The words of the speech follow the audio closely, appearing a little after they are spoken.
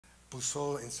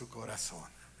puso en su corazón.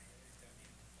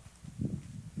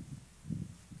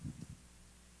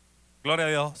 Gloria a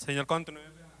Dios. Señor, continúe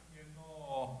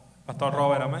haciendo Pastor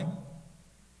Robert, amén.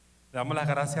 Le damos las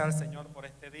gracias al Señor por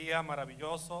este día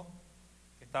maravilloso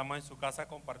que estamos en su casa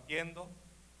compartiendo.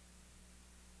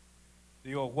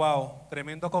 Digo, wow,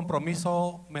 tremendo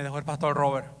compromiso me dejó el Pastor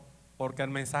Robert, porque el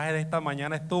mensaje de esta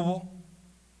mañana estuvo,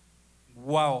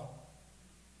 wow,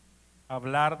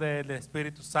 hablar del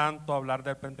Espíritu Santo, hablar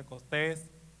del Pentecostés,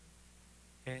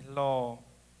 es lo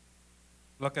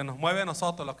que nos mueve a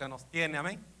nosotros, lo que nos tiene,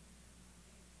 amén.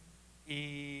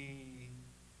 Y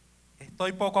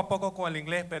estoy poco a poco con el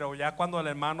inglés, pero ya cuando el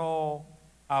hermano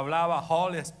hablaba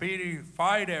Holy Spirit,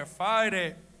 Fire,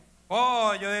 Fire,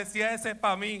 oh, yo decía, ese es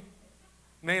para mí,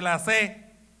 me la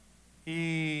sé.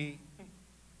 Y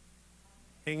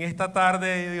en esta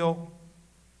tarde, Dios,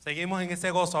 seguimos en ese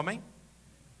gozo, amén.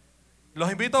 Los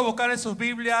invito a buscar en sus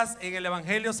Biblias en el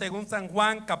Evangelio según San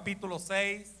Juan, capítulo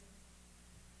 6,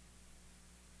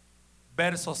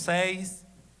 verso 6.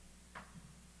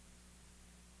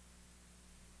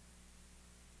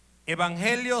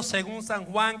 Evangelio según San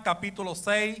Juan, capítulo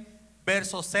 6,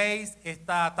 verso 6.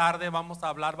 Esta tarde vamos a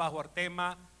hablar bajo el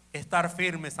tema estar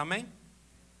firmes, amén.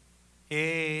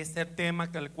 Es el tema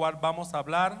del cual vamos a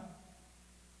hablar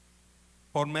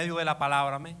por medio de la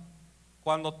palabra, amén.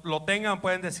 Cuando lo tengan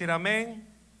pueden decir amén.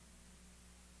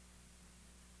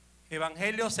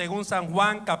 Evangelio según San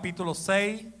Juan, capítulo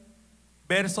 6,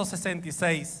 verso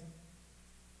 66.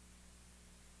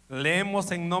 Leemos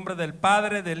en nombre del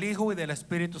Padre, del Hijo y del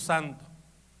Espíritu Santo.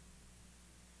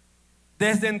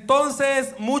 Desde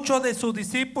entonces muchos de sus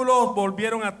discípulos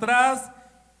volvieron atrás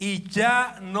y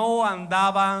ya no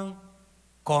andaban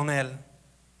con él.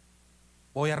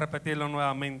 Voy a repetirlo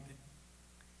nuevamente.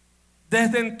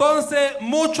 Desde entonces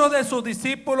muchos de sus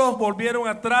discípulos volvieron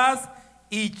atrás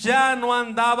y ya no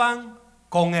andaban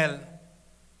con él.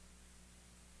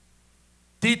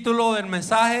 Título del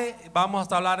mensaje,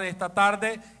 vamos a hablar esta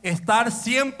tarde, estar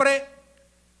siempre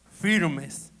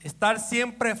firmes, estar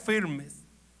siempre firmes.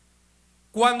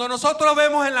 Cuando nosotros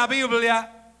vemos en la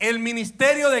Biblia el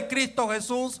ministerio de Cristo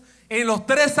Jesús, en los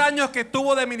 3 años que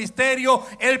tuvo de ministerio,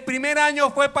 el primer año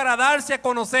fue para darse a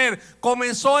conocer.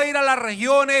 Comenzó a ir a las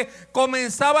regiones,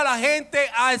 comenzaba la gente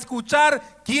a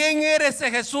escuchar quién era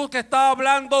ese Jesús que estaba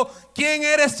hablando, quién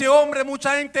era ese hombre.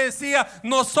 Mucha gente decía,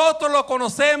 nosotros lo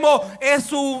conocemos, es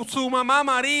su mamá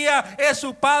María, es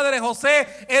su padre José.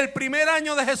 El primer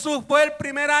año de Jesús fue el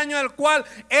primer año en el cual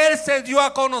él se dio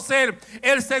a conocer.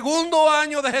 El segundo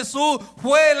año de Jesús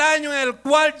fue el año en el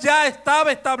cual ya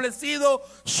estaba establecido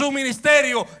su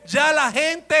ministerio. Ya la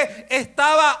gente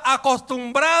estaba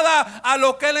acostumbrada a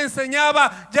lo que él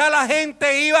enseñaba, ya la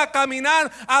gente iba a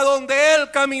caminar a donde él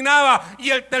caminaba.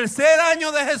 Y el tercer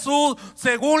año de Jesús,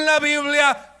 según la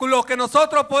Biblia, lo que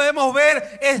nosotros podemos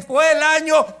ver fue el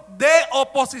año de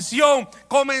oposición.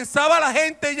 Comenzaba la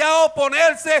gente ya a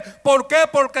oponerse. ¿Por qué?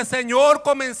 Porque el Señor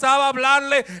comenzaba a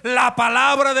hablarle la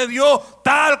palabra de Dios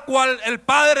tal cual el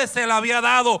Padre se la había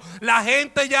dado. La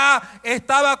gente ya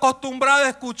estaba acostumbrada a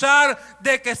escuchar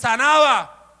de que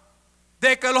sanaba,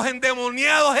 de que los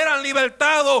endemoniados eran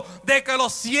libertados, de que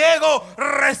los ciegos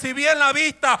recibían la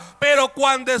vista. Pero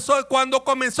cuando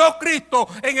comenzó Cristo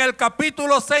en el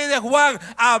capítulo 6 de Juan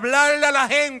a hablarle a la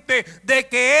gente de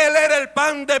que Él era el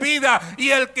pan de vida y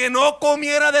el que no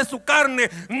comiera de su carne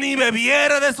ni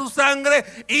bebiera de su sangre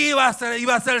iba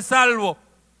a ser salvo.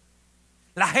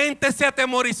 La gente se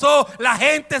atemorizó, la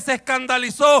gente se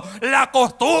escandalizó. La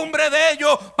costumbre de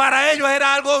ellos, para ellos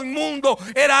era algo inmundo,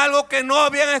 era algo que no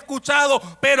habían escuchado.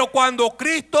 Pero cuando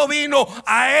Cristo vino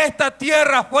a esta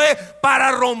tierra fue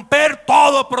para romper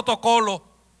todo protocolo.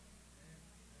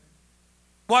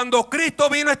 Cuando Cristo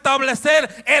vino a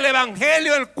establecer el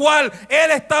evangelio el cual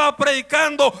Él estaba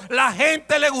predicando, la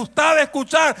gente le gustaba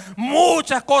escuchar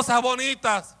muchas cosas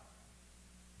bonitas.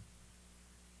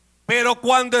 Pero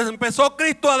cuando empezó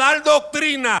Cristo a dar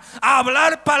doctrina, a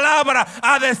hablar palabra,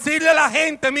 a decirle a la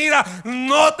gente, mira,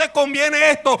 no te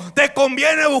conviene esto, te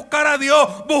conviene buscar a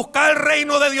Dios, buscar el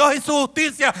reino de Dios y su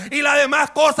justicia, y las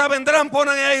demás cosas vendrán por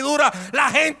añadidura. La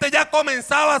gente ya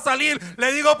comenzaba a salir.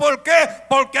 Le digo por qué,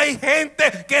 porque hay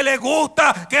gente que le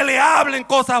gusta que le hablen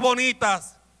cosas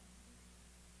bonitas,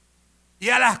 y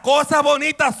a las cosas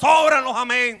bonitas sobran los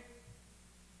amén.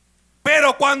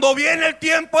 Pero cuando viene el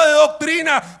tiempo de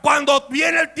doctrina, cuando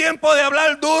viene el tiempo de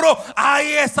hablar duro,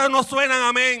 ahí esas no suenan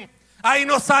amén, ahí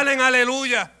no salen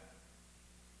aleluya.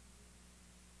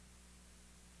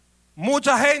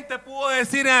 Mucha gente pudo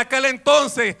decir en aquel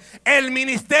entonces, el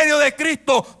ministerio de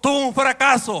Cristo tuvo un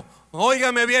fracaso.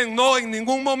 Óigame bien, no, en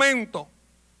ningún momento.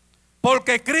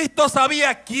 Porque Cristo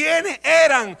sabía quiénes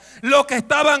eran los que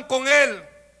estaban con él.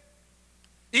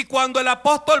 Y cuando el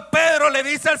apóstol Pedro le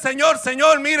dice al Señor,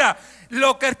 Señor, mira,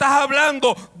 lo que estás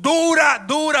hablando, dura,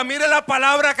 mire la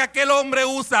palabra que aquel hombre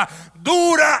usa.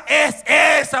 Dura es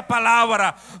esa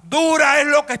palabra, dura es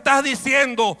lo que estás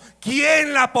diciendo.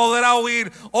 ¿Quién la podrá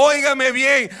oír? Óigame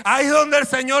bien, ahí es donde el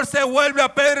Señor se vuelve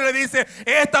a Pedro y le dice,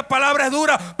 esta palabra es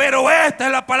dura, pero esta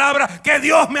es la palabra que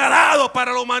Dios me ha dado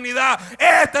para la humanidad.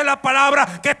 Esta es la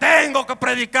palabra que tengo que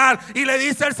predicar. Y le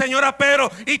dice el Señor a Pedro,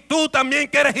 y tú también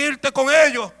quieres irte con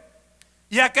ellos.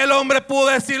 Y aquel hombre pudo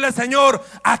decirle, Señor,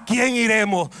 ¿a quién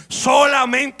iremos?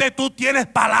 Solamente tú tienes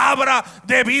palabra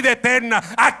de vida eterna.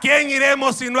 ¿A quién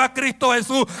iremos si no a Cristo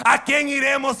Jesús? ¿A quién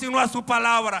iremos si no a su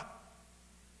palabra?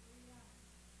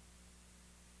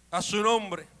 A su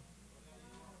nombre.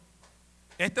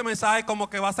 Este mensaje como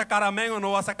que va a sacar amén o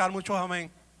no va a sacar muchos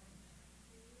amén.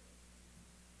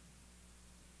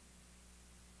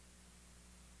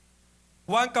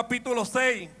 Juan capítulo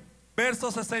 6,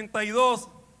 verso 62.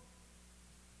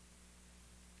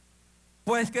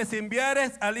 Pues que si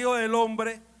enviares al Hijo del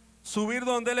Hombre, subir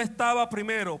donde él estaba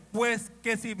primero. Pues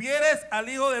que si vieres al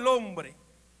Hijo del Hombre,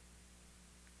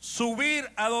 subir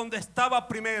a donde estaba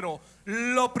primero.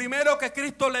 Lo primero que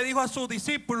Cristo le dijo a sus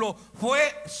discípulos fue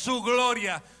su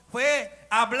gloria. Fue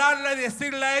hablarle y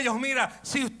decirle a ellos, mira,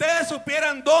 si ustedes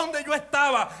supieran dónde yo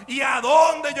estaba y a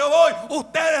dónde yo voy,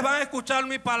 ustedes van a escuchar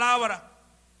mi palabra.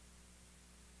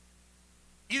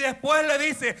 Y después le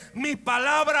dice, mis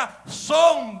palabras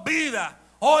son vida.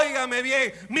 Óigame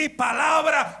bien, mis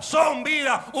palabras son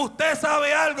vida. Usted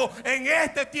sabe algo, en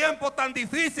este tiempo tan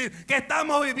difícil que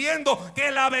estamos viviendo,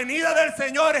 que la venida del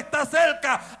Señor está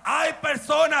cerca. Hay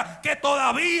personas que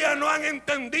todavía no han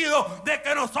entendido de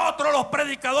que nosotros los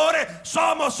predicadores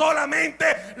somos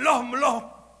solamente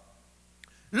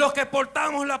los que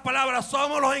portamos la palabra,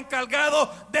 somos los encargados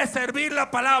de servir la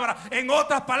palabra. En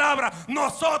otras palabras,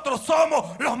 nosotros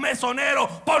somos los mesoneros,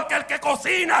 porque el que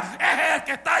cocina es el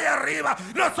que está allá arriba.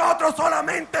 Nosotros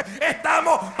solamente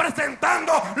estamos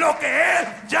presentando lo que Él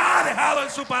ya ha dejado en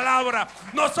su palabra.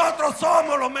 Nosotros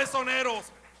somos los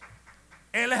mesoneros.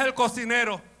 Él es el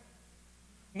cocinero.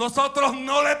 Nosotros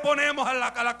no le ponemos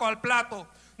al plato.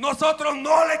 Nosotros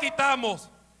no le quitamos.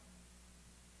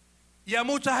 Y a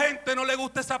mucha gente no le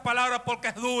gusta esa palabra porque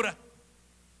es dura.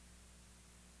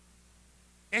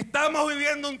 Estamos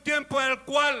viviendo un tiempo en el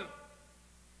cual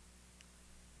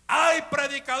hay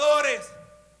predicadores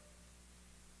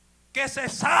que se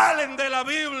salen de la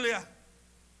Biblia,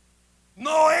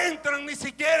 no entran ni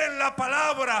siquiera en la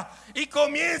palabra y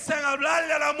comienzan a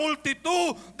hablarle a la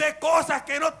multitud de cosas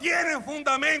que no tienen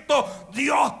fundamento.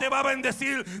 Dios te va a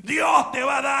bendecir, Dios te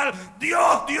va a dar,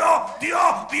 Dios.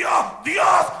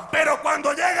 Pero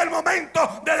cuando llega el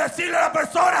momento de decirle a la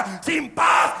persona, sin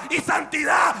paz y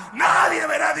santidad, nadie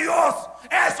verá a Dios.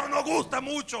 Eso nos gusta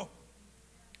mucho.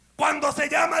 Cuando se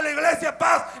llama la iglesia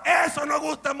paz, eso nos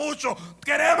gusta mucho.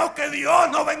 Queremos que Dios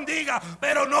nos bendiga,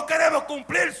 pero no queremos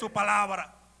cumplir su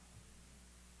palabra.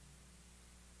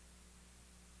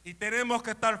 Y tenemos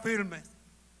que estar firmes.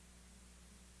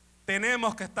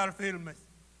 Tenemos que estar firmes.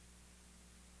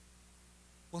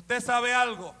 Usted sabe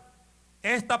algo.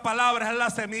 Esta palabra es la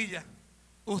semilla.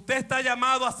 Usted está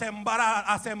llamado a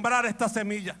sembrar esta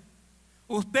semilla.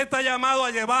 Usted está llamado a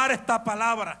llevar esta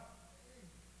palabra.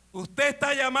 Usted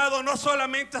está llamado no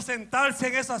solamente a sentarse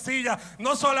en esa silla,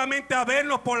 no solamente a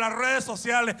vernos por las redes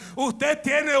sociales. Usted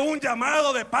tiene un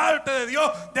llamado de parte de Dios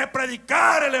de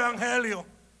predicar el evangelio.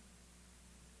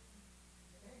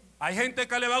 Hay gente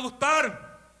que le va a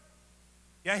gustar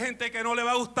y hay gente que no le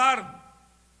va a gustar,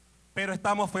 pero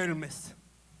estamos firmes.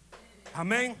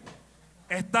 Amén.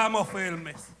 Estamos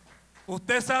firmes.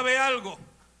 Usted sabe algo.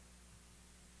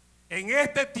 En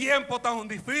este tiempo tan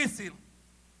difícil,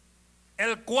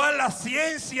 el cual la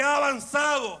ciencia ha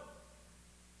avanzado,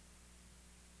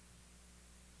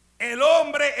 el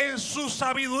hombre en su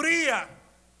sabiduría,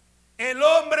 el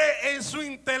hombre en su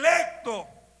intelecto,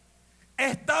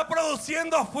 está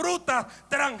produciendo frutas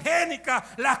transgénicas,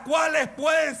 las cuales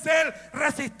pueden ser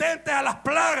resistentes a las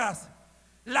plagas.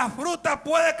 La fruta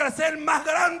puede crecer más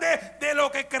grande de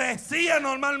lo que crecía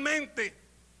normalmente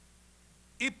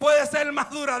y puede ser más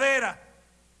duradera.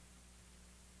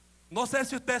 No sé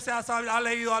si usted ha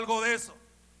leído algo de eso.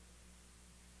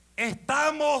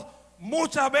 Estamos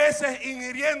muchas veces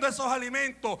ingiriendo esos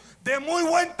alimentos de muy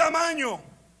buen tamaño,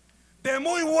 de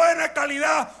muy buena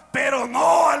calidad, pero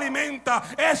no alimenta.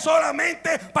 Es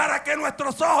solamente para que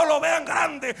nuestros ojos lo vean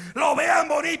grande, lo vean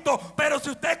bonito. Pero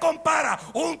si usted compara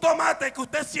un tomate que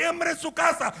usted siembra en su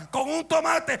casa con un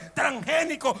tomate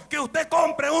transgénico que usted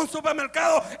compre en un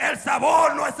supermercado, el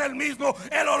sabor no es el mismo,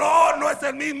 el olor no es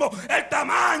el mismo, el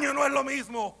tamaño no es lo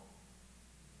mismo.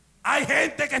 Hay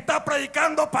gente que está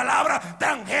predicando palabras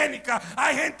transgénicas.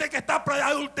 Hay gente que está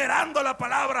adulterando la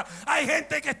palabra. Hay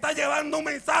gente que está llevando un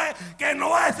mensaje que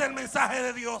no es el mensaje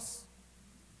de Dios.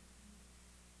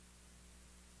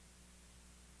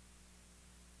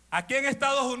 Aquí en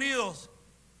Estados Unidos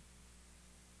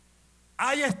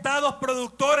hay estados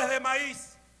productores de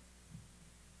maíz.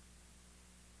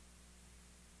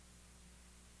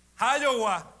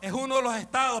 Iowa es uno de los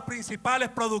estados principales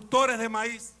productores de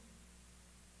maíz.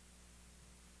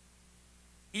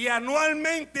 Y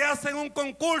anualmente hacen un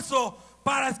concurso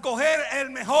para escoger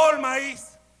el mejor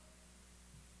maíz.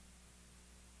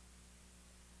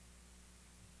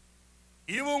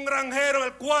 Y hubo un granjero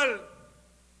el cual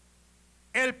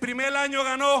el primer año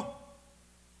ganó,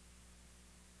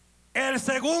 el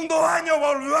segundo año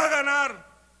volvió a ganar,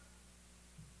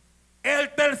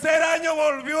 el tercer año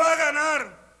volvió a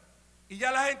ganar, y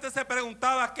ya la gente se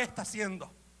preguntaba qué está haciendo.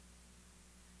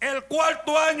 El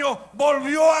cuarto año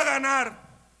volvió a ganar.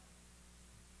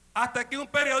 Hasta que un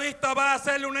periodista va a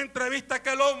hacerle una entrevista a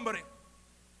aquel hombre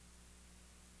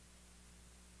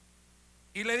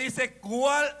y le dice: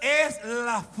 ¿cuál es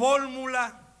la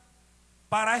fórmula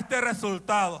para este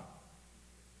resultado?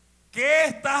 ¿Qué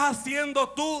estás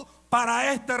haciendo tú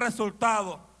para este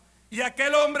resultado? Y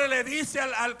aquel hombre le dice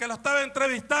al que lo estaba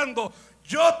entrevistando: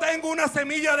 yo tengo una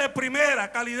semilla de primera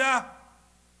calidad,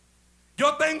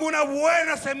 yo tengo una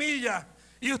buena semilla.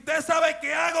 Y usted sabe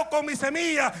qué hago con mi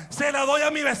semilla. Se la doy a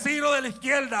mi vecino de la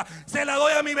izquierda, se la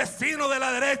doy a mi vecino de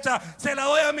la derecha, se la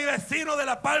doy a mi vecino de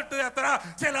la parte de atrás,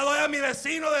 se la doy a mi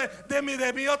vecino de mi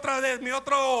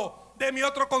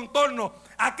otro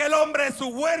contorno. Aquel hombre,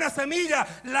 su buena semilla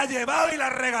la llevaba y la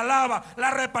regalaba,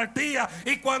 la repartía.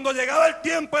 Y cuando llegaba el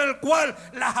tiempo en el cual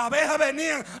las abejas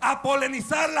venían a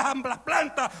polinizar las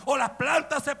plantas, o las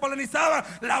plantas se polinizaban,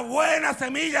 la buena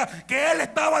semilla que él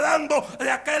estaba dando de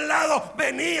aquel lado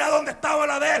venía donde estaba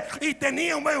la de él y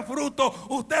tenía un buen fruto.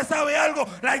 Usted sabe algo,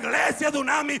 la iglesia de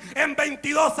Dunamis en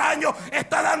 22 años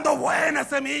está dando buena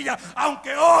semilla.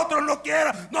 Aunque otros no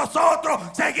quieran,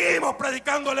 nosotros seguimos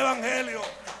predicando el evangelio.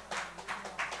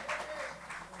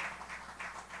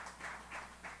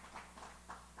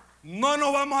 No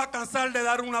nos vamos a cansar de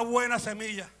dar una buena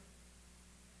semilla.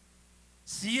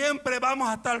 Siempre vamos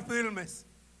a estar firmes.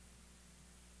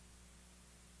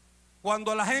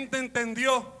 Cuando la gente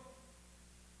entendió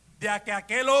de que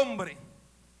aquel hombre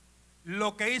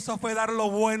lo que hizo fue dar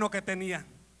lo bueno que tenía,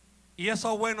 y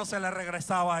eso bueno se le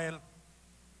regresaba a él.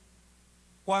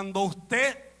 Cuando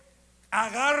usted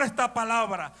agarra esta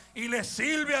palabra y le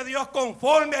sirve a Dios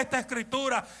conforme a esta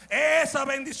escritura, esa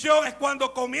bendición es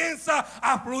cuando comienza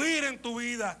a fluir en tu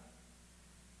vida.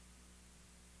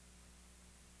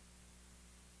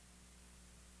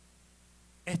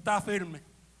 Está firme.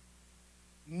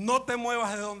 No te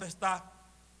muevas de donde estás.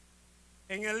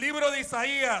 En el libro de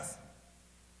Isaías,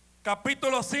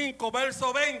 capítulo 5,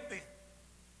 verso 20,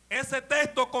 ese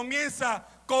texto comienza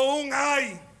con un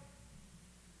ay,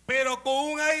 pero con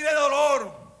un ay de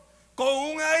dolor, con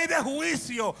un ay de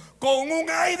juicio, con un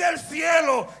ay del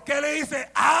cielo, que le dice: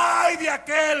 ay de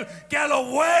aquel que a lo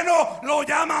bueno lo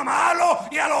llama malo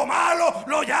y a lo malo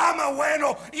lo llama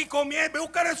bueno. Y comienza,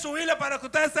 buscan en su Biblia para que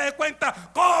ustedes se den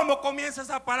cuenta cómo comienza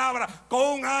esa palabra,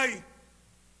 con un ay.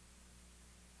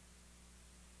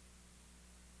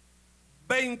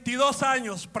 22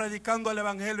 años predicando el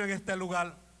evangelio en este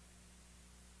lugar.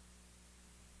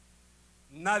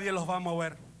 Nadie los va a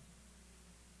mover.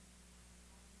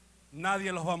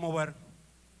 Nadie los va a mover.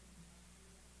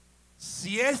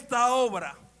 Si esta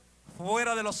obra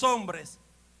fuera de los hombres,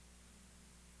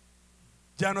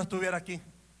 ya no estuviera aquí.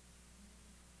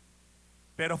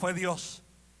 Pero fue Dios.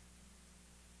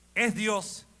 Es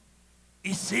Dios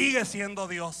y sigue siendo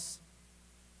Dios.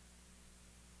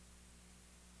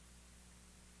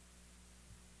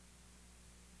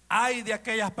 Ay de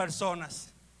aquellas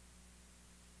personas.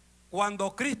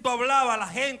 Cuando Cristo hablaba, la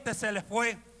gente se le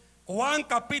fue. Juan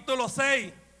capítulo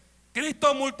 6,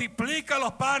 Cristo multiplica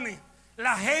los panes.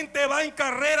 La gente va en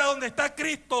carrera donde está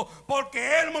Cristo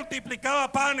porque Él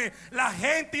multiplicaba panes. La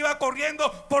gente iba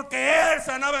corriendo porque Él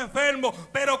sanaba enfermos.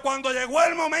 Pero cuando llegó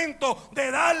el momento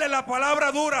de darle la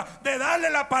palabra dura, de darle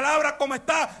la palabra como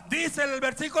está, dice en el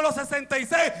versículo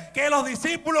 66 que los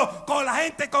discípulos con la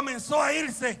gente comenzó a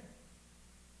irse.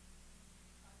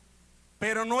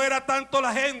 Pero no era tanto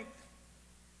la gente,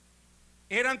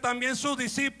 eran también sus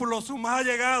discípulos, sus más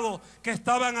allegados, que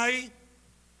estaban ahí.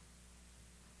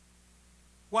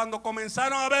 Cuando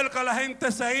comenzaron a ver que la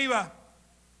gente se iba,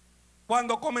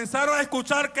 cuando comenzaron a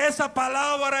escuchar que esa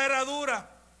palabra era dura,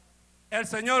 el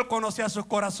Señor conocía sus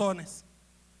corazones.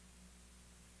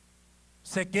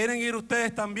 ¿Se quieren ir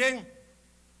ustedes también?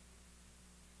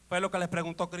 Fue lo que les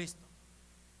preguntó Cristo.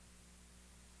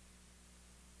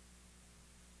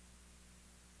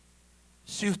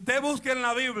 Si usted busca en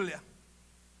la Biblia,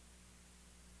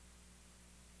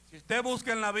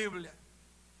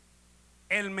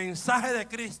 el mensaje de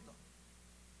Cristo,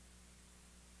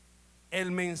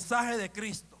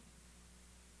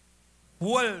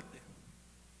 fuerte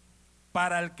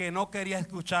para el que no quería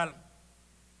escuchar,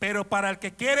 pero para el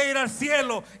que quiere ir al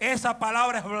cielo, esa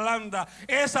palabra es blanda,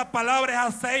 esa palabra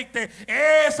es aceite,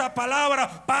 esa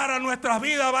palabra para nuestras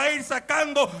vidas va a ir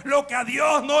sacando lo que a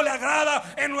Dios no le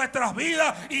agrada en nuestras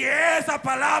vidas, y esa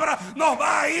palabra nos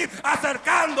va a ir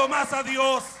acercando más a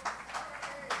Dios.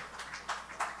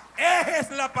 Esa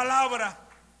es la palabra.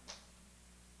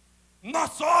 No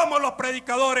somos los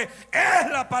predicadores, es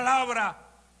la palabra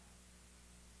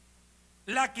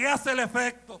la que hace el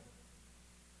efecto.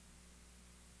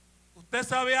 Usted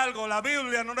sabe algo, la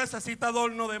Biblia no necesita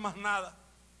adorno de más nada.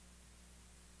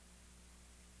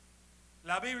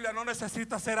 La Biblia no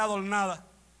necesita ser adornada,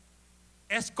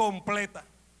 es completa.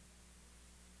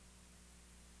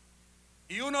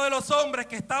 Y uno de los hombres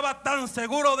que estaba tan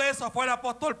seguro de eso fue el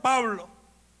apóstol Pablo.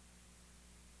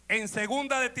 En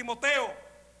segunda de Timoteo,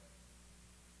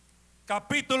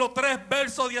 capítulo 3,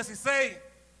 verso 16,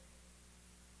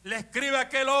 le escribe a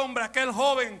aquel hombre, a aquel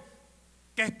joven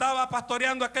que estaba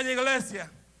pastoreando aquella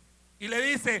iglesia, y le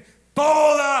dice: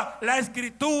 toda la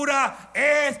escritura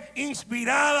es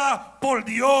inspirada por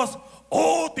Dios,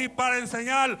 útil para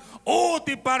enseñar,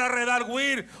 útil para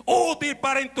redarguir, útil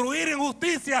para instruir en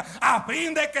justicia, a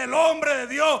fin de que el hombre de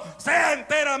Dios sea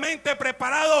enteramente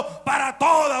preparado para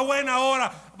toda buena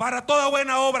obra. Para toda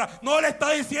buena obra. No le está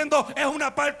diciendo es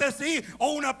una parte sí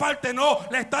o una parte no.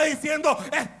 Le está diciendo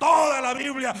es toda la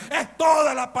Biblia, es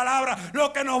toda la palabra.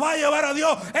 Lo que nos va a llevar a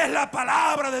Dios es la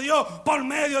palabra de Dios por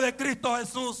medio de Cristo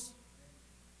Jesús.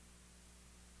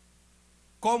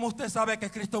 ¿Cómo usted sabe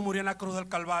que Cristo murió en la cruz del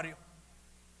Calvario?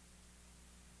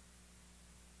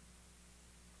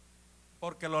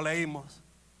 Porque lo leímos.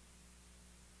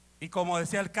 Y como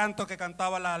decía el canto que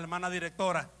cantaba la hermana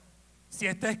directora, si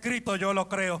está escrito yo lo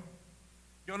creo.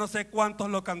 Yo no sé cuántos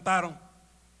lo cantaron,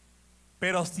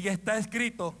 pero si está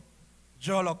escrito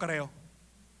yo lo creo.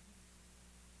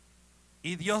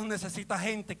 Y Dios necesita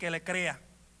gente que le crea,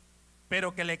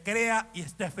 pero que le crea y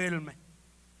esté firme.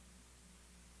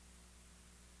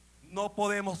 No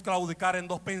podemos claudicar en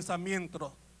dos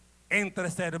pensamientos,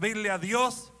 entre servirle a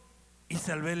Dios y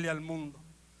servirle al mundo.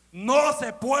 No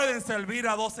se pueden servir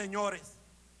a dos señores.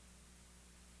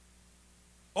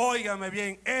 Óigame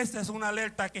bien, esa es una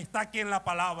alerta que está aquí en la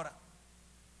palabra.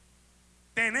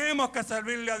 Tenemos que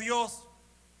servirle a Dios.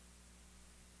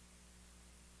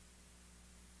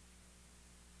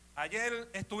 Ayer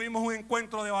estuvimos en un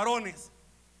encuentro de varones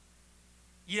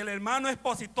y el hermano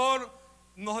expositor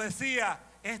nos decía: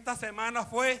 esta semana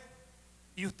fue,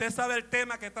 y usted sabe el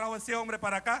tema que trajo ese hombre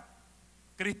para acá,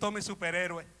 Cristo mi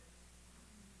superhéroe.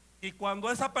 Y cuando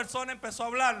esa persona empezó a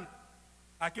hablar,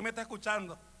 aquí me está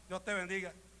escuchando, Dios te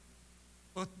bendiga.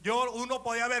 Uno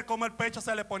podía ver cómo el pecho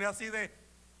se le ponía así de,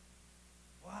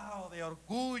 wow, de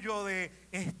orgullo,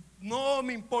 no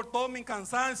me importó mi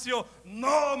cansancio,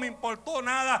 no me importó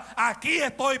nada, aquí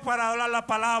estoy para hablar la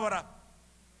palabra.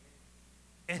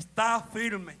 Está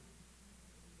firme.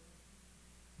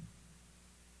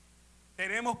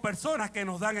 Tenemos personas que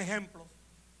nos dan ejemplos,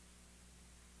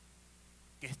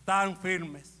 que están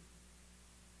firmes.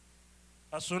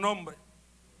 A su nombre.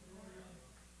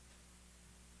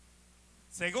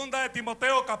 Segunda de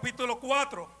Timoteo, capítulo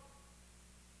 4.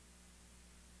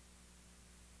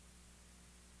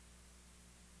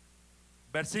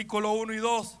 Versículo 1 y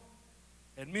 2.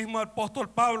 El mismo apóstol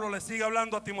Pablo le sigue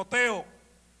hablando a Timoteo.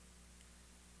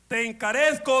 Te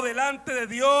encarezco delante de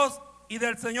Dios y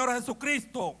del Señor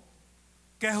Jesucristo,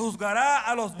 que juzgará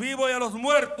a los vivos y a los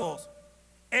muertos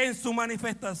en su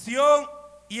manifestación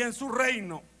y en su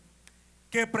reino.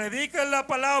 Que prediques la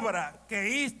palabra,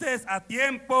 que instes a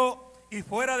tiempo y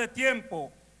fuera de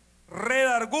tiempo,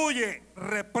 redarguye,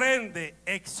 reprende,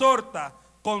 exhorta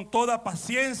con toda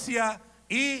paciencia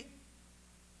y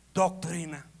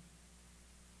doctrina.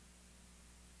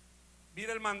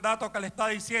 Mira el mandato que le está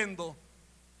diciendo: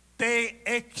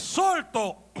 te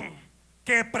exhorto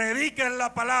que prediques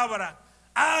la palabra.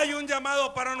 Hay un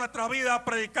llamado para nuestra vida a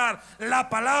predicar la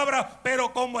palabra,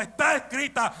 pero como está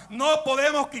escrita, no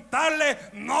podemos quitarle,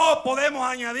 no podemos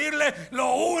añadirle.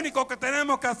 Lo único que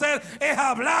tenemos que hacer es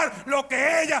hablar lo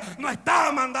que ella nos está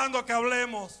mandando que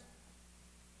hablemos.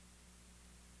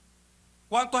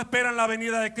 ¿Cuántos esperan la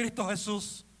venida de Cristo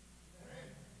Jesús?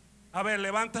 A ver,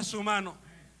 levante su mano.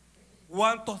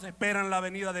 ¿Cuántos esperan la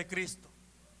venida de Cristo?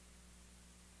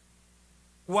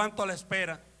 ¿Cuántos le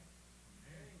esperan?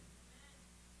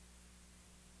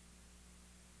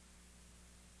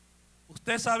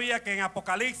 Usted sabía que en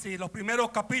Apocalipsis, los primeros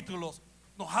capítulos,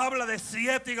 nos habla de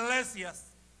 7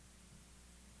 iglesias.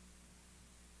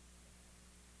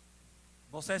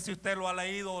 No sé si usted lo ha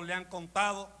leído o le han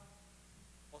contado,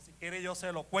 o si quiere yo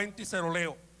se lo cuento y se lo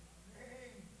leo.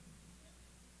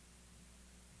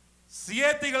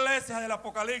 7 iglesias del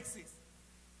Apocalipsis,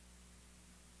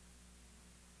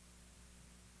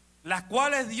 las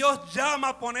cuales Dios llama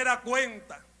a poner a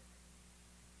cuenta.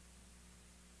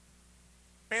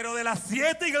 Pero de las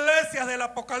 7 iglesias del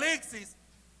Apocalipsis,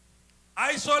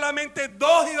 hay solamente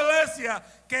 2 iglesias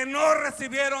que no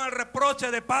recibieron el reproche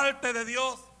de parte de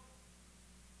Dios,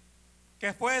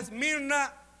 que fue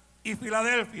Esmirna y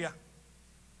Filadelfia.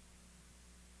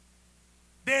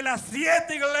 De las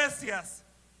 7 iglesias,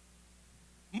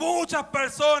 muchas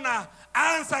personas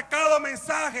han sacado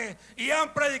mensajes y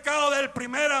han predicado del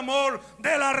primer amor,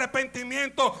 del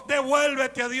arrepentimiento,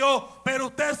 devuélvete a Dios. Pero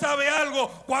usted sabe algo,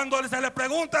 cuando se le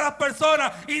pregunta a las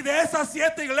personas, y de esas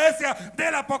 7 iglesias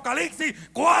del Apocalipsis,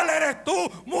 ¿cuál eres tú?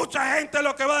 Mucha gente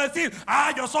lo que va a decir,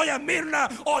 yo soy Esmirna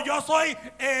o yo soy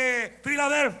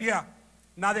Filadelfia.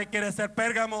 Nadie quiere ser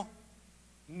Pérgamo,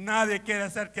 nadie quiere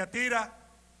ser Tiatira,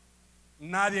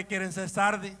 nadie quiere ser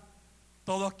Sardis.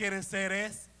 Todos quieren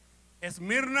ser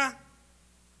Esmirna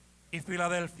y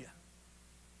Filadelfia.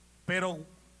 Pero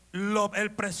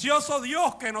el precioso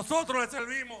Dios que nosotros le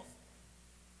servimos,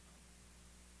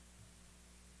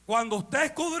 cuando usted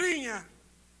escudriña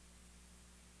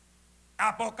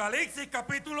Apocalipsis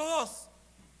capítulo 2,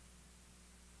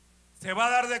 se va a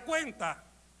dar de cuenta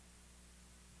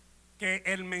que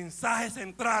el mensaje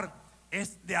central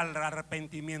es de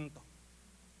arrepentimiento.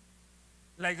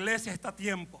 La iglesia está a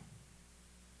tiempo.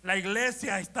 La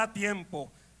iglesia está a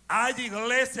tiempo. Hay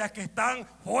iglesias que están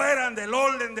fuera del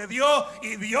orden de Dios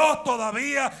y Dios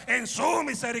todavía en su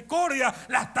misericordia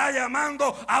la está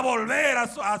llamando a volver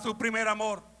a su primer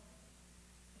amor.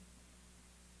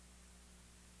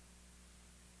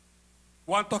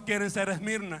 ¿Cuántos quieren ser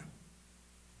Esmirna?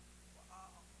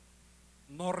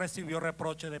 No recibió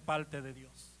reproche de parte de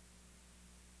Dios.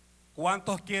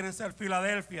 ¿Cuántos quieren ser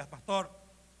Filadelfia, pastor?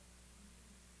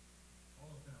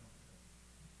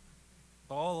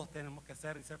 Todos tenemos que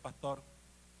ser y ser pastor.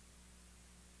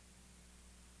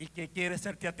 ¿Y quién quiere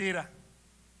ser Tiatira?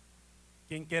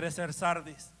 ¿Quién quiere ser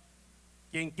Sardis?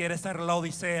 ¿Quién quiere ser la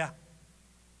Odisea?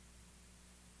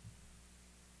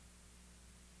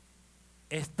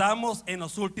 Estamos en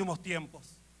los últimos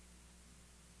tiempos.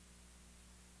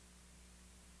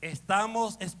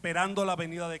 Estamos esperando la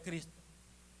venida de Cristo.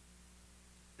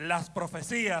 Las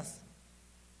profecías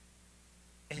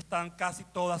están casi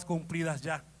todas cumplidas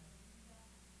ya.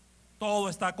 Todo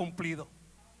está cumplido.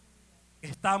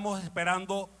 Estamos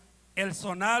esperando el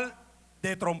sonar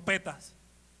de trompetas.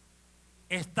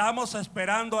 Estamos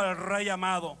esperando al Rey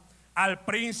amado, al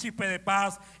Príncipe de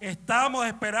paz. Estamos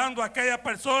esperando a aquella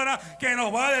persona que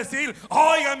nos va a decir: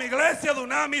 oiga, mi iglesia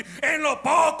Dunamis, en lo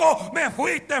poco me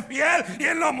fuiste fiel y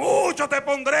en lo mucho te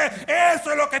pondré. Eso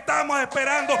es lo que estamos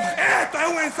esperando. Esto es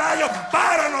un ensayo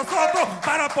para nosotros,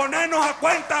 para ponernos a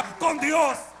cuenta con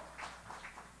Dios.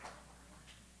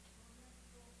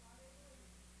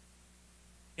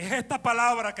 Es esta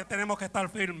palabra que tenemos que estar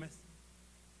firmes.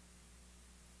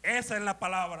 Esa es la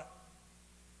palabra.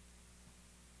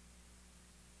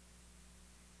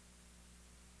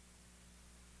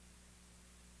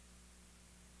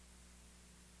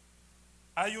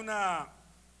 Hay un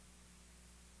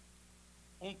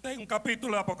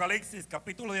capítulo de Apocalipsis,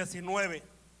 capítulo 19,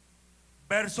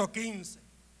 verso 15.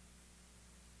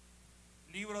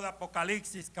 Libro de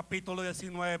Apocalipsis, capítulo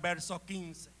 19, verso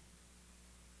 15.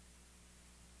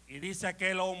 Y dice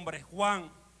aquel hombre,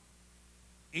 Juan,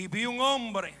 y vi un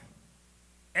hombre,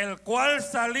 el cual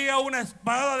salía una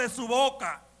espada de su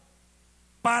boca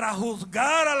para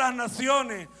juzgar a las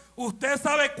naciones. ¿Usted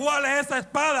sabe cuál es esa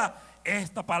espada?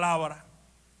 Esta palabra.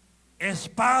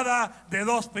 Espada de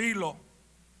 2 filos.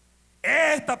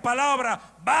 Esta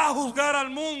palabra va a juzgar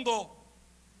al mundo.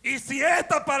 Y si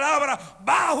esta palabra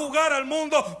va a juzgar al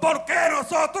mundo, ¿por qué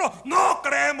nosotros no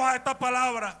creemos a esta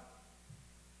palabra?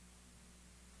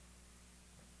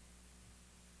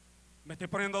 Me estoy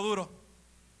poniendo duro.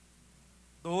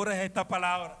 Dura es esta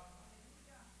palabra.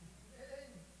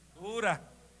 Dura.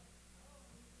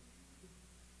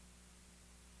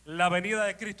 La venida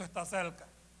de Cristo está cerca.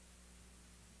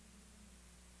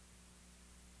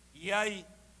 Y hay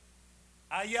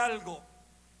algo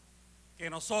que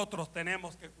nosotros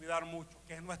tenemos que cuidar mucho,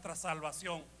 que es nuestra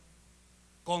salvación,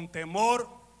 con temor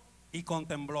y con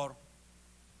temblor.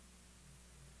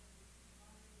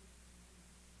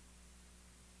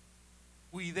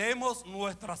 Cuidemos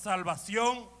nuestra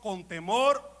salvación con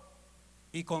temor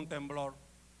y con temblor.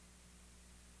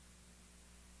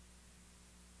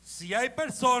 Si hay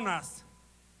personas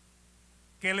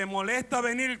que le molesta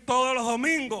venir todos los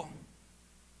domingos,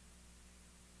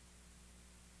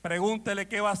 pregúntele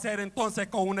qué va a hacer entonces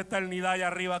con una eternidad allá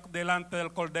arriba delante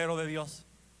del Cordero de Dios.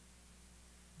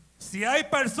 Si hay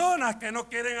personas que no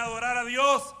quieren adorar a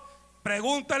Dios,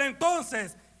 pregúntele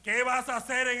entonces qué vas a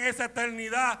hacer en esa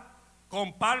eternidad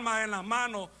con palmas en las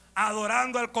manos,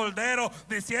 adorando al Cordero,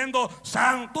 diciendo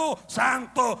santo,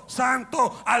 santo,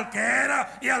 santo, al que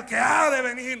era y al que ha de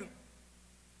venir.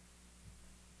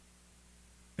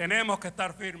 Tenemos que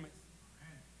estar firmes.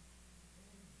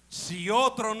 Si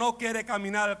otro no quiere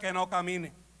caminar, que no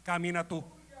camine, camina tú.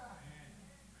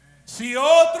 Si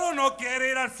otro no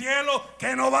quiere ir al cielo,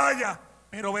 que no vaya,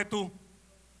 pero ve tú.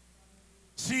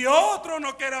 Si otro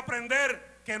no quiere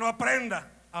aprender, que no aprenda,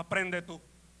 aprende tú.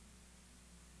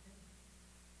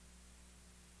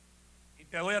 Y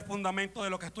te doy el fundamento de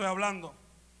lo que estoy hablando.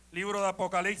 Libro de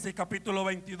Apocalipsis, capítulo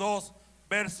 22,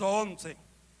 verso 11.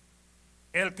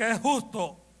 El que es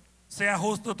justo, sea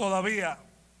justo todavía.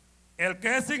 El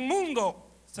que es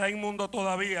inmundo, sea inmundo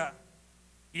todavía.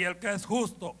 Y el que es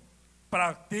justo,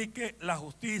 practique la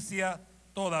justicia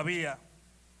todavía.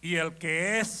 Y el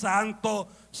que es santo,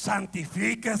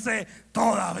 santifíquese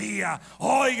todavía.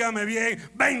 Óigame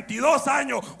bien, 22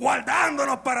 años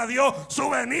guardándonos para Dios. Su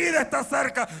venida está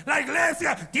cerca. La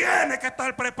iglesia tiene que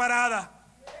estar preparada.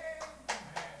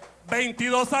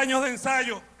 22 años de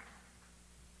ensayo.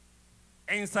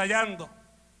 Ensayando.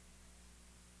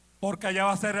 Porque allá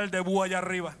va a ser el debut allá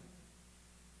arriba.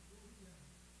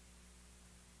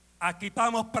 Aquí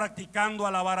estamos practicando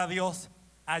alabar a Dios.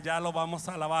 Allá lo vamos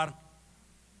a alabar.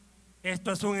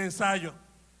 Esto es un ensayo.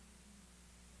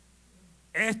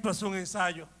 Esto es un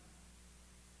ensayo.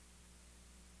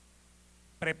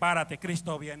 Prepárate,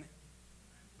 Cristo viene.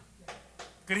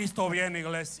 Cristo viene,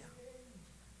 iglesia.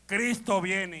 Cristo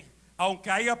viene.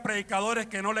 Aunque haya predicadores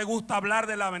que no les gusta hablar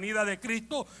de la venida de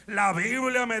Cristo, la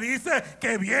Biblia me dice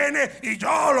que viene y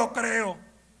yo lo creo.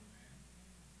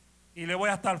 Y le voy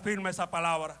a estar firme a esa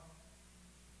palabra.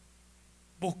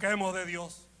 Busquemos de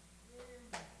Dios.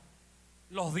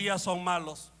 Los días son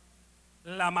malos.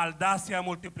 La maldad se ha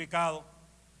multiplicado.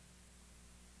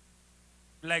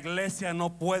 La iglesia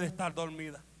no puede estar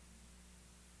dormida.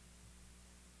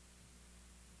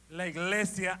 La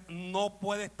iglesia no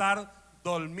puede estar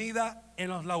dormida en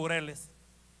los laureles.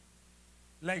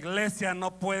 La iglesia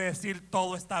no puede decir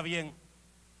todo está bien.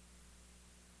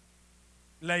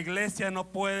 La iglesia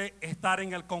no puede estar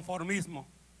en el conformismo.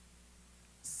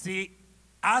 Si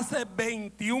hace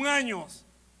 21 años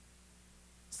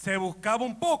se buscaba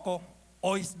un poco,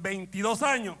 hoy 22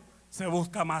 años se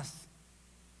busca más.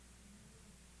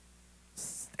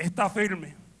 Está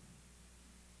firme.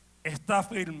 Está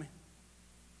firme.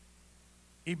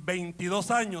 Y 22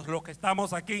 años los que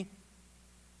estamos aquí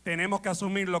tenemos que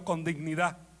asumirlo con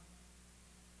dignidad.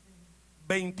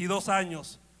 22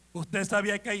 años. Usted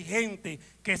sabía que hay gente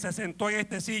que se sentó en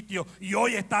este sitio y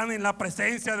hoy están en la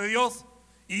presencia de Dios.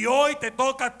 Y hoy te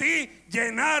toca a ti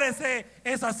llenar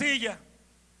esa silla.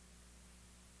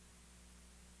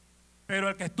 Pero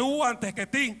el que estuvo antes que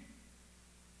ti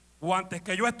o antes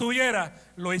que yo estuviera,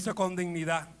 lo hizo con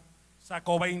dignidad.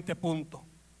 Sacó 20 puntos.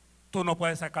 Tú no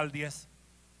puedes sacar 10.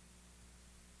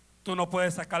 Tú no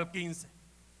puedes sacar 15.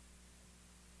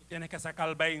 Tú tienes que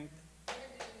sacar 20.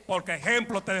 Porque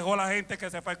ejemplo te dejó la gente que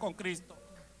se fue con Cristo.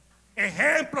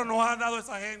 Ejemplo nos ha dado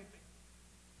esa gente.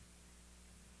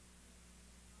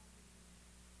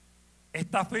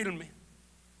 Está firme.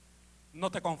 No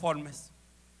te conformes.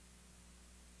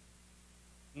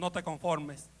 No te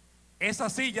conformes. Esa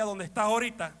silla donde estás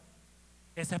ahorita,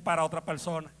 esa es para otra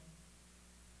persona.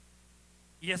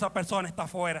 Y esa persona está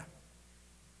afuera,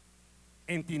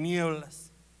 en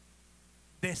tinieblas,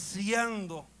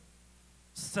 deseando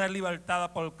ser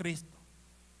libertada por Cristo,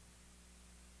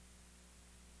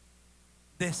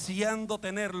 deseando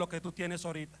tener lo que tú tienes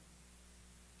ahorita,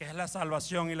 que es la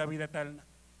salvación y la vida eterna.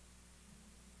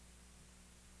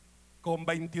 Con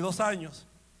 22 años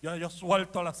yo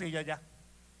suelto la silla ya,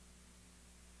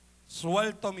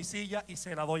 suelto mi silla y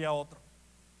se la doy a otro.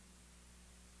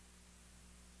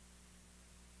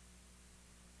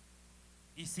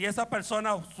 Y si esa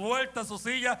persona suelta su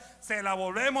silla, se la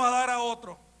volvemos a dar a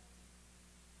otro.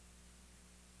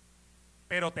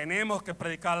 Pero tenemos que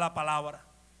predicar la palabra.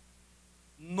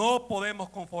 No podemos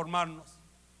conformarnos.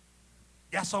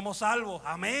 Ya somos salvos.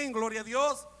 Amén, gloria a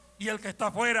Dios. Y el que está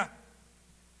afuera.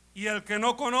 Y el que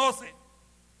no conoce.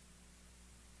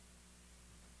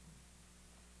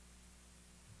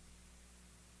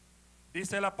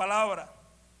 Dice la palabra.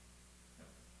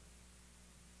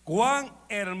 Cuán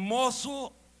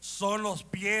hermosos son los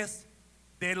pies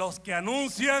de los que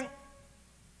anuncian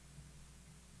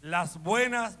las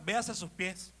buenas. Véase sus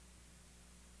pies.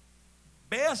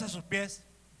 Véase sus pies.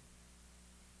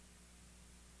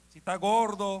 Si está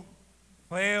gordo,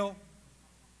 feo,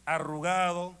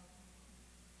 arrugado,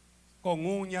 con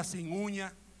uñas, sin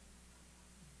uñas,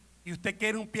 y usted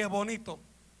quiere un pie bonito,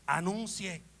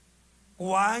 anuncie.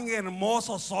 Cuán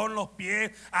hermosos son los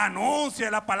pies.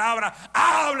 Anuncie la palabra,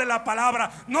 hable la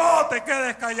palabra, no te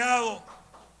quedes callado.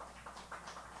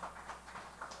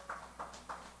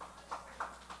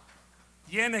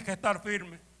 Tienes que estar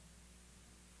firme.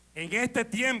 En este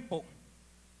tiempo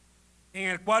en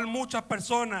el cual muchas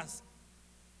personas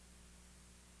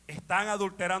están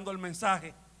adulterando el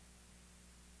mensaje,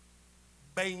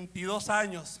 22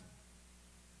 años,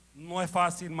 no es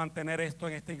fácil mantener esto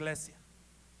en esta iglesia.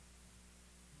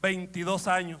 22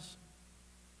 años.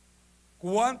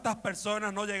 ¿Cuántas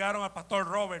personas no llegaron al pastor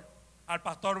Robert, al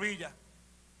pastor Villa?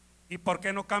 ¿Y por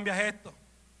qué no cambias esto?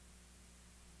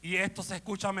 Y esto se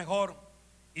escucha mejor,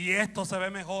 y esto se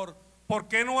ve mejor. ¿Por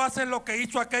qué no hacen lo que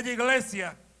hizo aquella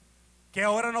iglesia, que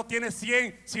ahora no tiene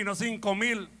 100, sino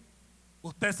 5,000?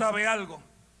 Usted sabe algo.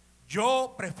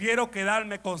 Yo prefiero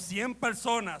quedarme con 100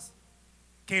 personas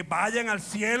que vayan al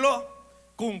cielo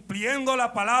cumpliendo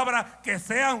la palabra, que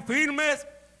sean firmes,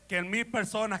 que en 1,000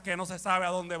 personas que no se sabe a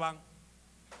dónde van.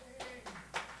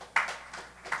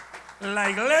 La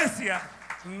iglesia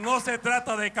no se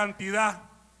trata de cantidad,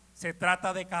 se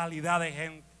trata de calidad de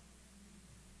gente.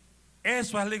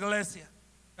 Eso es la iglesia,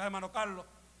 hermano Carlos.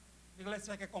 Una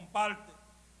iglesia que comparte,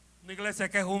 una iglesia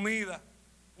que es unida,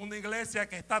 una iglesia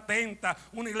que está atenta,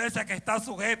 una iglesia que está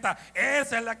sujeta.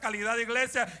 Esa es la calidad de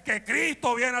iglesia que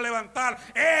Cristo viene a levantar.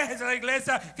 Esa es la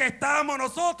iglesia que estamos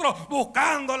nosotros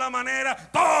buscando la manera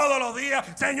todos los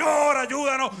días. Señor,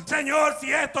 ayúdanos. Señor,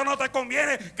 si esto no te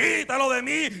conviene, quítalo de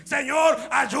mí. Señor,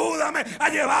 ayúdame a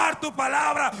llevar tu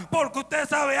palabra, porque usted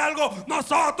sabe algo,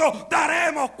 nosotros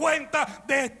daremos cuenta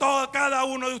de todo, cada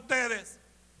uno de ustedes.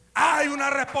 Hay una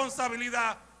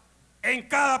responsabilidad en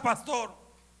cada pastor.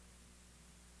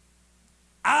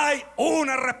 Hay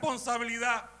una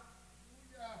responsabilidad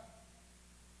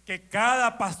que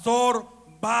cada pastor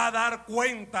va a dar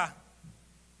cuenta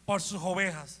por sus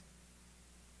ovejas.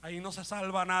 Ahí no se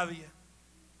salva nadie.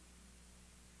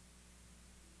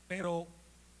 Pero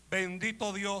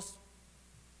bendito Dios,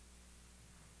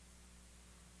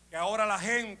 que ahora la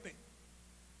gente,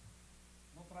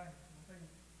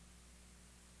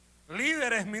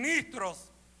 líderes,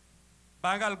 ministros,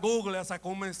 van al Google a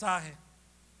sacar un mensaje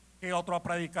que otro ha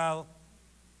predicado.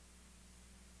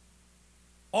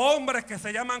 Hombres que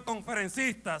se llaman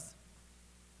conferencistas,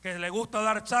 que les gusta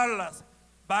dar charlas,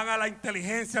 van a la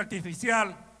inteligencia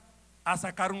artificial a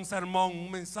sacar un sermón, un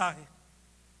mensaje,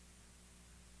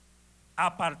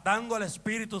 apartando al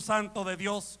Espíritu Santo de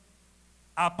Dios,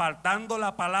 apartando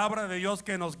la palabra de Dios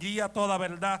que nos guía a toda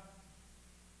verdad,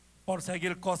 por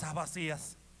seguir cosas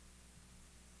vacías,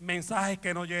 mensajes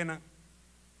que no llenan.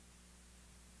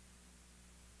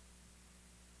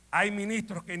 Hay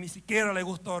ministros que ni siquiera les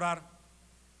gusta orar.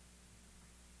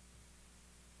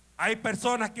 Hay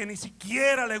personas que ni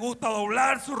siquiera les gusta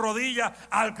doblar su rodilla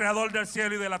al Creador del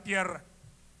cielo y de la tierra,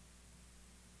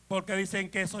 porque dicen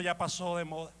que eso ya pasó de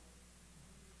moda.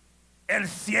 El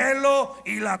cielo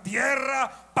y la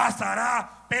tierra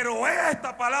pasará, pero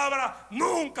esta palabra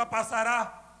nunca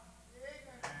pasará.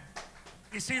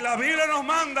 Y si la Biblia nos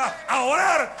manda a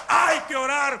orar, hay que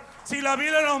orar. Si la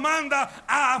Biblia nos manda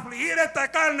a afligir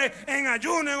esta carne en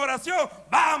ayuno, en oración,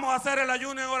 vamos a hacer el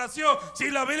ayuno en oración.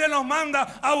 Si la Biblia nos manda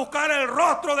a buscar el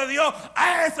rostro de Dios,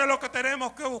 a eso es lo que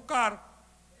tenemos que buscar,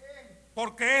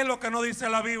 porque es lo que nos dice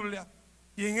la Biblia,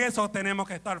 y en eso tenemos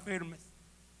que estar firmes.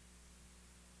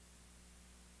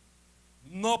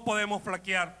 No podemos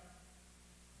flaquear.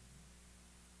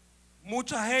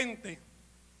 Mucha gente,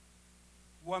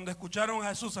 cuando escucharon a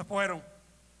Jesús, se fueron.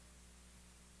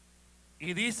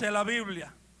 Y dice la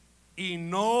Biblia, y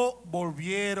no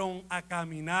volvieron a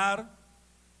caminar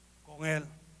con él.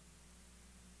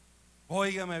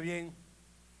 Óigame bien,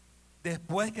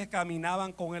 después que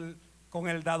caminaban con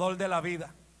el dador de la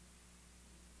vida,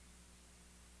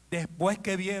 después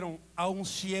que vieron a un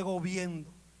ciego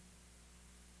viendo,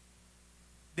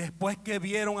 después que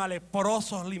vieron a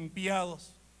leprosos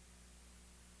limpiados,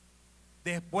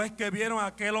 después que vieron a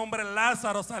aquel hombre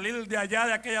Lázaro salir de allá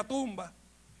de aquella tumba,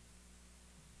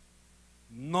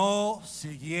 no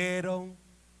siguieron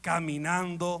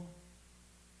caminando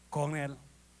con él.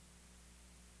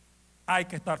 Hay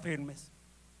que estar firmes.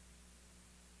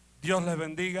 Dios les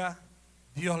bendiga,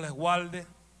 Dios les guarde.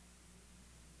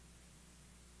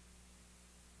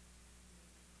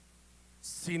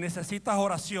 Si necesitas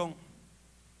oración,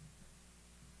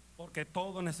 porque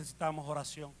todos necesitamos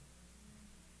oración,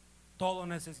 todos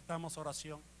necesitamos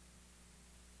oración.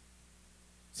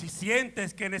 Si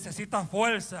sientes que necesitas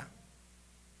fuerza,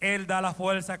 Él da la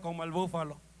fuerza como el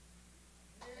búfalo.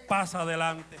 Pasa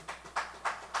adelante.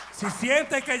 Si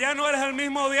sientes que ya no eres el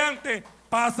mismo de antes,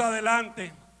 pasa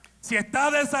adelante. Si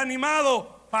estás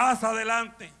desanimado, pasa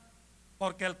adelante.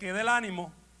 Porque el que dé el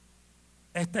ánimo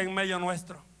está en medio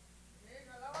nuestro.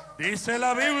 Dice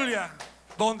la Biblia,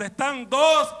 donde están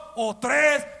 2 o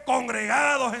 3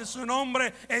 congregados en su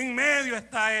nombre, en medio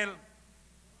está Él.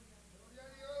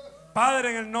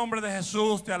 Padre, en el nombre de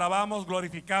Jesús, te alabamos,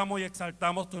 glorificamos y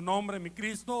exaltamos tu nombre, mi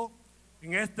Cristo.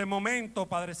 En este momento,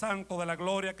 Padre Santo de la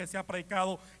gloria, que sea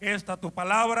predicado esta tu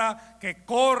palabra, que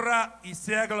corra y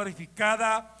sea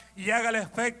glorificada y haga el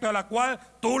efecto a la cual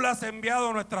tú la has enviado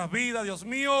a nuestras vidas, Dios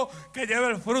mío, que lleve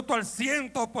el fruto al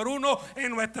 100%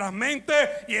 en nuestras mentes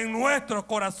y en nuestros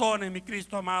corazones, mi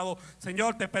Cristo amado.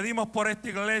 Señor, te pedimos por esta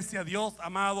iglesia, Dios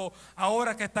amado,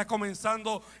 ahora que está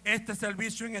comenzando este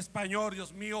servicio en español,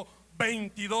 Dios mío,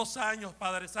 22 años,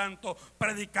 Padre Santo,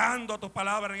 predicando tu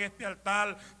palabra en este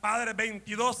altar. Padre,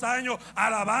 22 años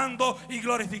alabando y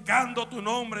glorificando tu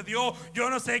nombre, Dios. Yo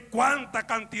no sé cuánta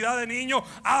cantidad de niños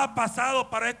ha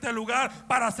pasado para este lugar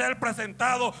para ser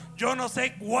presentado. Yo no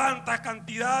sé cuántas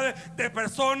cantidades de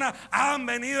personas han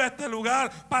venido a este lugar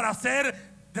para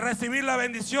ser de recibir la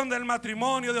bendición del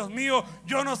matrimonio, Dios mío.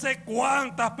 Yo no sé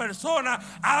cuántas personas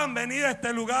han venido a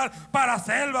este lugar para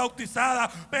ser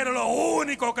bautizadas, pero lo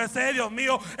único que sé, Dios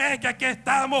mío, es que aquí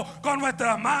estamos con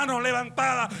nuestras manos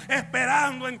levantadas,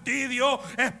 esperando en ti, Dios,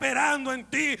 esperando en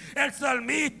ti. El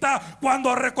salmista,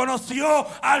 cuando reconoció,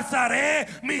 alzaré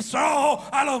mis ojos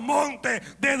a los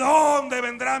montes, ¿de dónde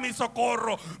vendrá mi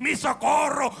socorro? Mi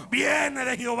socorro viene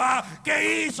de Jehová,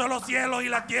 que hizo los cielos y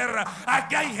la tierra.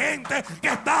 Aquí hay gente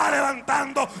que está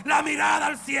levantando la mirada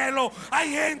al cielo.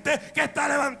 Hay gente que está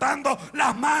levantando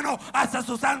las manos hacia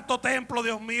su santo templo,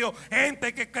 Dios mío.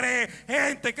 Gente que cree,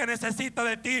 gente que necesita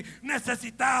de ti.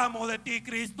 Necesitamos de ti,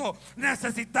 Cristo.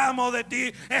 Necesitamos de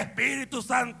ti, Espíritu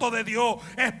Santo de Dios.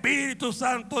 Espíritu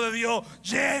Santo de Dios,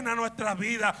 llena nuestras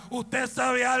vidas. Usted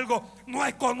sabe algo, no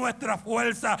es con nuestra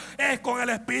fuerza, es con el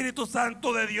Espíritu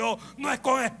Santo de Dios. No es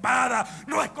con espada,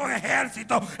 no es con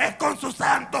ejército, es con su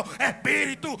Santo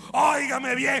Espíritu.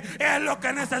 Óigame bien, es lo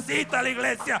que necesita la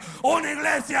iglesia. Una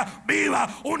iglesia viva,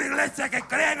 una iglesia que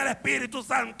cree en el Espíritu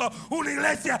Santo, una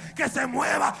iglesia que se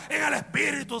mueva en el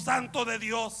Espíritu Santo de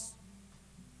Dios.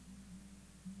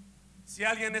 Si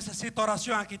alguien necesita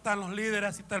oración, aquí están los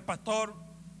líderes, aquí está el pastor,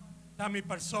 está mi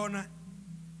persona.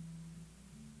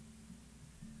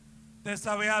 Usted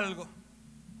sabe algo,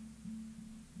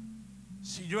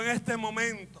 si yo en este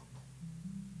momento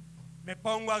me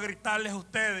pongo a gritarles a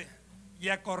ustedes y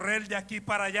a correr de aquí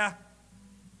para allá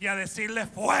y a decirles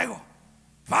fuego,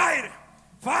 fire,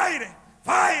 fire,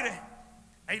 fire,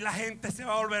 ahí la gente se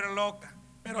va a volver loca.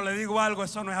 Pero le digo algo,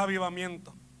 eso no es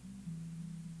avivamiento.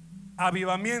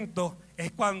 Avivamiento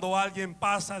es cuando alguien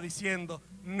pasa diciendo,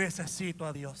 necesito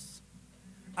a Dios.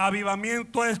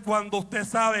 Avivamiento es cuando usted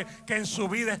sabe que en su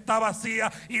vida está vacía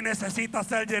y necesita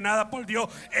ser llenada por Dios.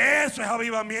 Eso es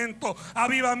avivamiento.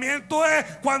 Avivamiento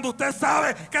es cuando usted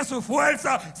sabe que sus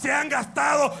fuerzas se han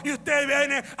gastado y usted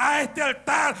viene a este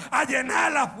altar a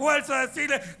llenar la fuerza, a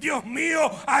decirle, Dios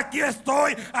mío, aquí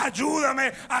estoy,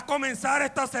 ayúdame a comenzar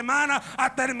esta semana,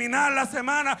 a terminar la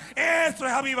semana. Eso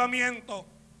es avivamiento.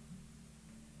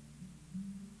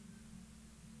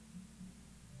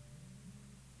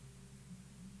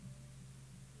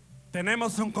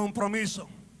 Tenemos un compromiso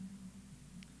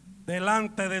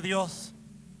delante de Dios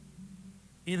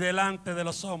y delante de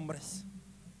los hombres,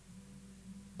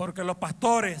 porque los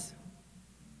pastores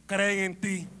creen en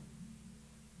ti,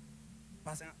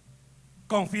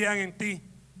 confían en ti.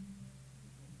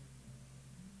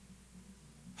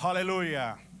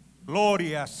 Aleluya,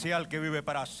 gloria sea el que vive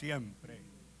para siempre.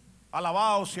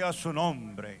 Alabado sea su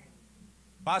nombre.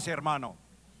 Pase, hermano,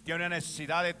 tiene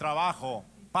necesidad de trabajo,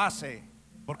 pase.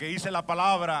 Porque dice la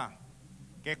palabra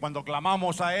que cuando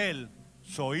clamamos a Él,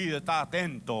 su oído está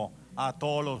atento a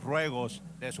todos los ruegos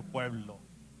de su pueblo.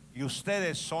 Y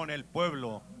ustedes son el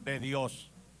pueblo de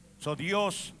Dios.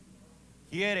 Dios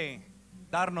quiere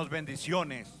darnos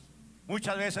bendiciones.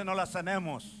 Muchas veces no las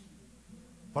tenemos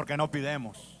porque no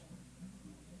pidemos.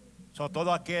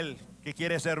 Todo aquel que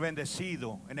quiere ser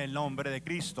bendecido en el nombre de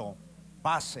Cristo,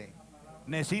 pase.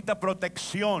 Necesita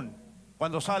protección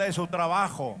cuando sale de su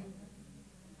trabajo.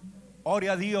 Ore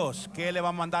a Dios que Él le va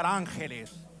a mandar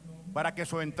ángeles para que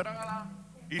su entrada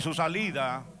y su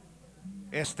salida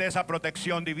esté esa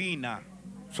protección divina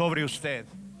sobre usted.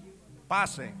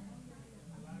 Pase.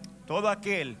 Todo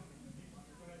aquel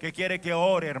que quiere que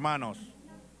ore, hermanos,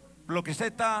 lo que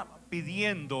usted está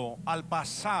pidiendo al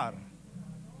pasar,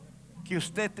 que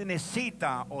usted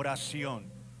necesita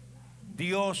oración.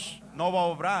 Dios no va a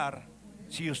obrar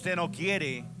si usted no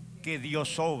quiere que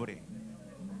Dios obre.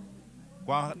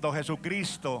 Cuando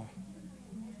Jesucristo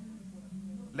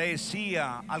le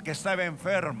decía al que estaba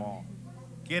enfermo,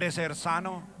 ¿quiere ser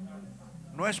sano?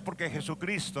 No es porque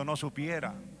Jesucristo no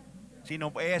supiera,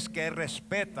 sino es que Él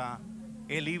respeta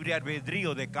el libre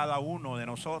albedrío de cada uno de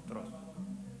nosotros.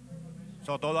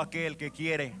 Todo aquel que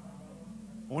quiere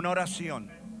una oración,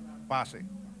 pase.